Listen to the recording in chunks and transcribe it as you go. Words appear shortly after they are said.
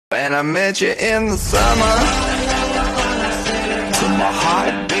And I met you in the summer, to my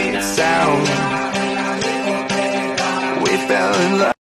heartbeat sound. We fell in love.